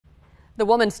The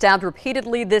woman stabbed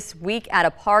repeatedly this week at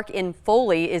a park in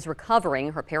Foley is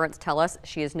recovering. Her parents tell us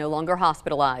she is no longer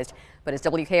hospitalized. But as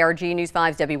WKRG News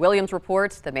 5's Debbie Williams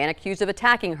reports, the man accused of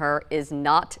attacking her is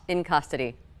not in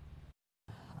custody.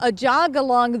 A jog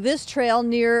along this trail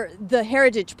near the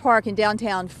Heritage Park in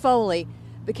downtown Foley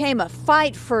became a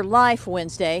fight for life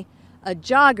Wednesday. A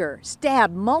jogger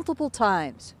stabbed multiple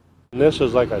times. This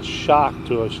is like a shock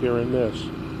to us hearing this.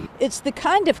 It's the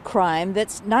kind of crime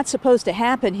that's not supposed to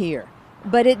happen here.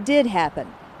 But it did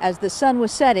happen as the sun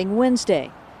was setting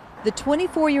Wednesday. The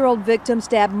 24-year-old victim,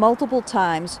 stabbed multiple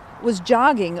times, was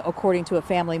jogging, according to a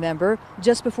family member,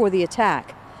 just before the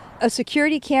attack. A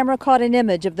security camera caught an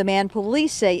image of the man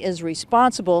police say is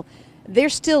responsible. They're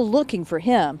still looking for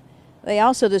him. They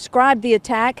also described the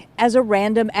attack as a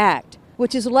random act,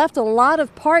 which has left a lot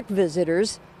of park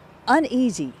visitors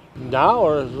uneasy. Now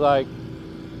it's like,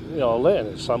 Lynn,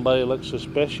 if somebody looks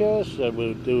suspicious, do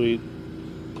we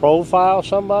profile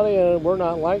somebody? And we're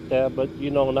not like that, but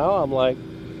now I'm like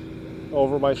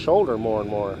over my shoulder more and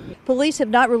more. Police have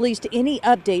not released any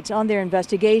updates on their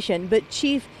investigation, but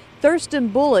Chief Thurston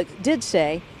Bullock did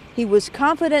say he was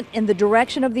confident in the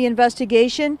direction of the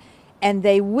investigation and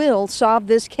they will solve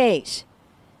this case.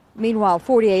 Meanwhile,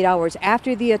 48 hours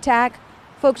after the attack,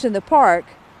 folks in the park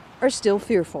are still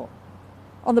fearful.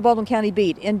 On the Baldwin County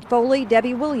beat in Foley,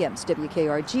 Debbie Williams,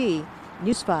 WKRG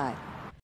News 5.